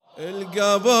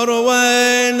القبر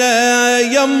وينه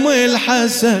يم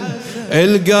الحسن،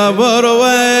 القبر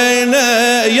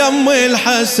وينه يم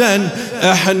الحسن،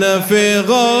 احنا في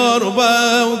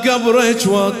غربة وقبرك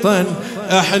وطن،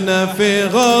 احنا في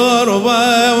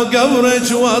غربة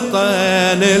وقبرك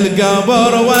وطن.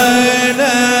 القبر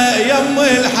وينه يم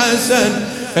الحسن،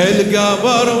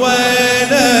 القبر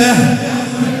وينه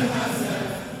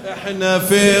احنا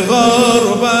في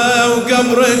غربة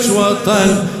وقبرك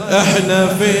وطن، احنا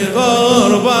في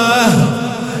غربة.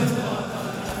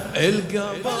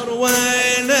 القبر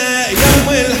وينه يم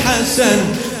الحسن،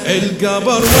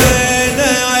 القبر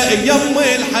وينه يم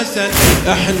الحسن،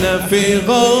 احنا في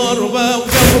غربة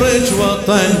وقبرك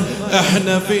وطن،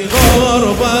 احنا في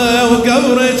غربة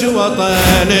وقبرك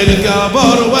وطن.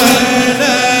 القبر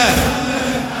وينه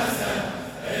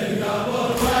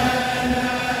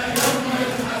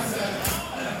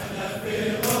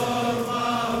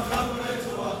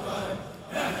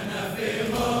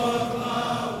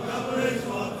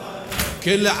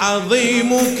كل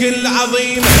عظيم وكل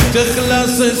عظيم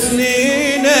تخلص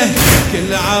سنينه،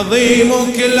 كل عظيم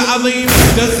وكل عظيم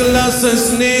تخلص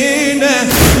سنينه،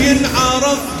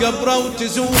 ينعرف قبره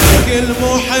وتزور كل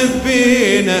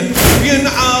محبينه،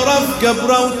 ينعرف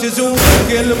قبره وتزور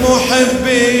كل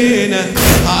محبينه.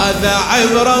 هذا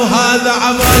عبره وهذا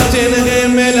عبره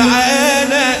تنهم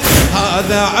العينه،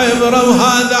 هذا عبره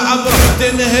وهذا عبره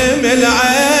تنهم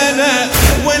العينه.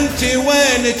 وانتي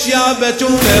وينك يا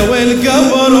بتولة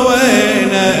والقبر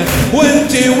وينه،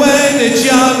 وانتي وينك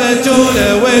يا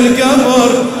بتولة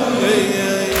والقبر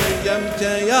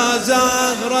يمتى يا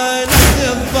زهرة نحدي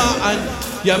الضعن،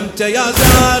 يمتى يا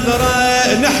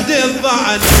زهرة نحدي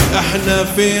الضعن. احنا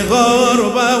في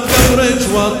غربة وقبرك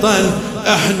وطن،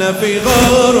 احنا في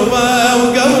غربة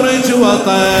وقبرك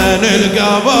وطن.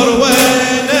 القبر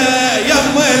وينه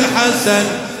يم الحسن،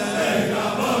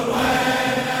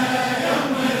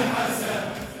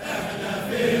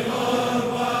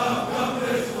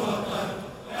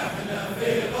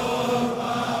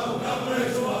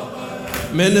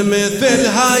 من مثل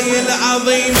هاي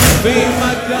العظيم في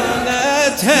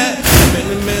مكانتها، من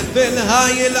مثل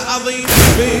هاي العظيم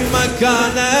في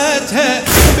مكانتها.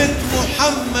 بنت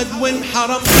محمد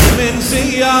وانحرم من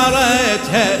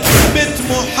زيارتها، بنت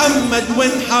محمد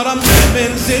وانحرم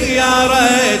من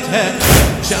زيارتها.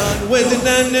 كان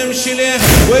ودنا نمشي له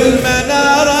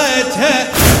والمنارتها،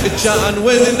 كان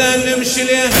ودنا نمشي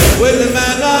له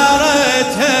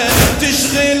والمنارتها.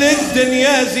 تشغل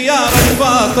الدنيا زيارة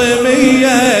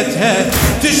فاطميتها،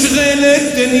 تشغل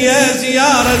الدنيا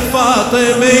زيارة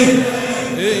فاطمي.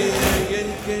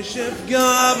 ينكشف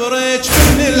قبرك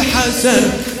بابن الحسن،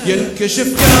 ينكشف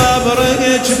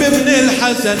قبرك بابن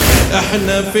الحسن.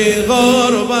 احنا في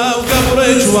غربة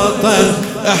وقبرك وطن،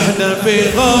 احنا في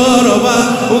غربة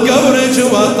وقبرك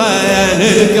وطن.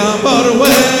 القبر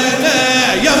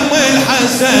وينه يم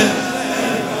الحسن،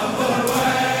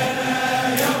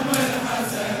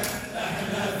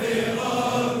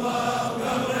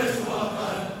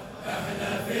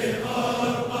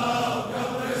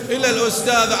 إلى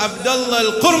الأستاذ عبد الله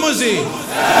القرمزي.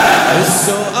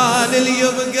 السؤال اللي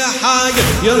يبقى حاير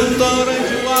ينطر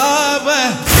جوابه،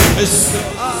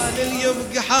 السؤال اللي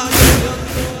يبقى حاير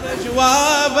ينطر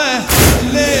جوابه.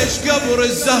 ليش قبر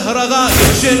الزهراء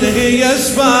غايب شن هي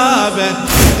أسبابه،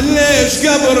 ليش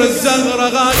قبر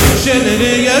الزهراء غايب شن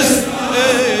هي أسبابه.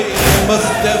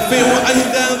 مختفي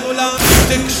وعنده ظلام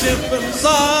تكشف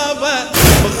مصابه،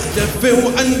 مختفي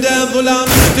وعنده ظلام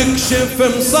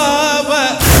تكشف مصابه.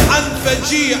 عن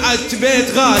فجيعة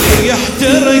بيت غالي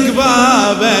يحترق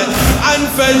بابه، عن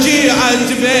فجيعة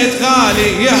بيت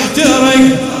غالي يحترق.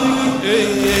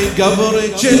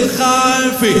 قبرك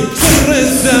الخافي سر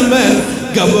الزمن،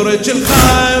 قبرك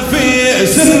الخافي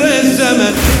سر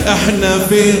الزمن. احنا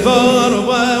في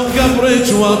غربة وقبرك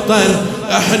وطن،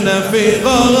 احنا في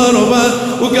غربة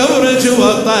وقبرك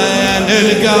وطن.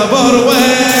 القبر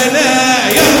وينه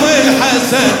يم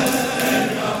الحسن،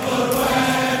 القبر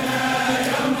وينه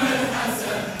يم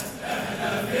الحسن.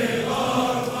 احنا في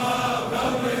غربة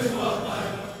وقبرك وطن،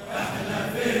 احنا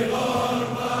في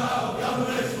غربة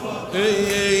وقبرك وطن.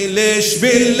 ليش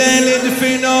بالليل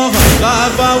دفنوها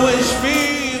غابة وش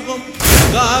بيهم،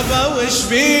 غابة وش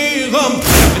بيهم.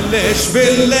 ليش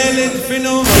بالليل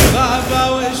دفنوها غابة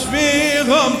وش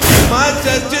بيهم.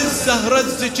 ماتت الزهرة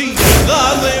الزكية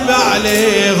غاضب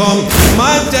عليهم،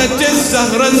 ماتت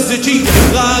الزهرة الزكية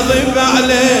غاضب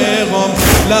عليهم.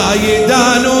 لا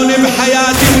يدانون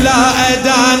بحياتي ولا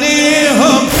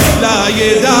أدانيهم، لا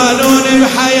يدانون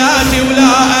بحياتي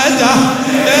ولا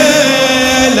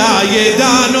لا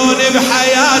يدانون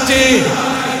بحياتي،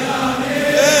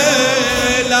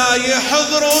 لا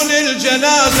يحضرون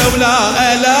الجنازة ولا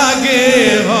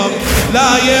نلاقيهم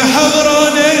لا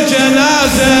يحضرون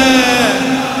الجنازة.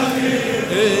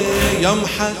 يم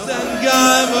حسن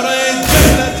قبر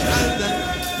جنة عدن،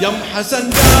 يم حسن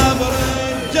قبر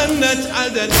جنة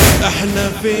عدن،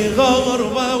 احنا في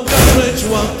غربة وقبرك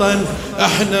وطن،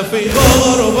 احنا في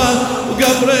غربة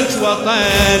وقبرك وطن.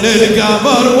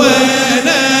 القبر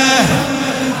وينه،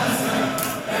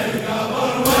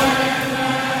 القبر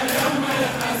وينه يم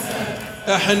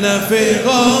الحسن، احنا في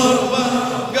غربة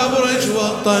قبرك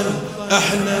وطن،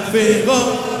 احنا في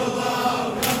غربة.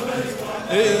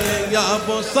 يا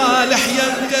ابو صالح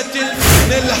يمتثل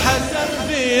للحسن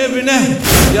ذبنه،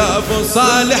 يا ابو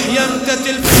صالح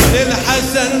يمتثل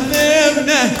للحسن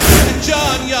ذبنه.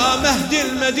 كان يا مهدي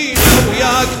المدينة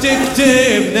وياك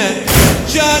تكتبنا،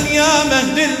 كان يا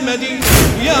مهدي المدينة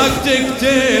وياك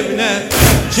تكتبنا.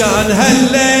 كان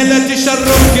هالليلة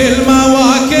تشرف كل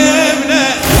مواكبنا،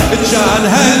 كان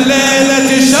هالليلة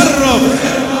تشرف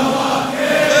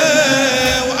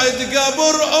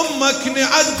قبر أمك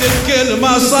نعدد كل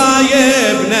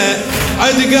مصايبنا،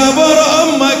 عد قبر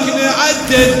أمك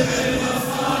نعدد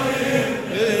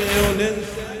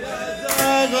وننسى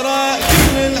يا زهراء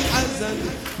كل الحزن،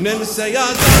 ننسى يا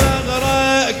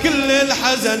زهراء كل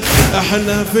الحزن.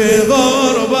 احنا في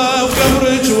غربة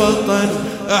وقبرك وطن،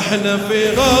 احنا في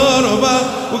غربة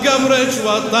وقبرك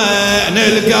وطن.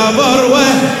 القبر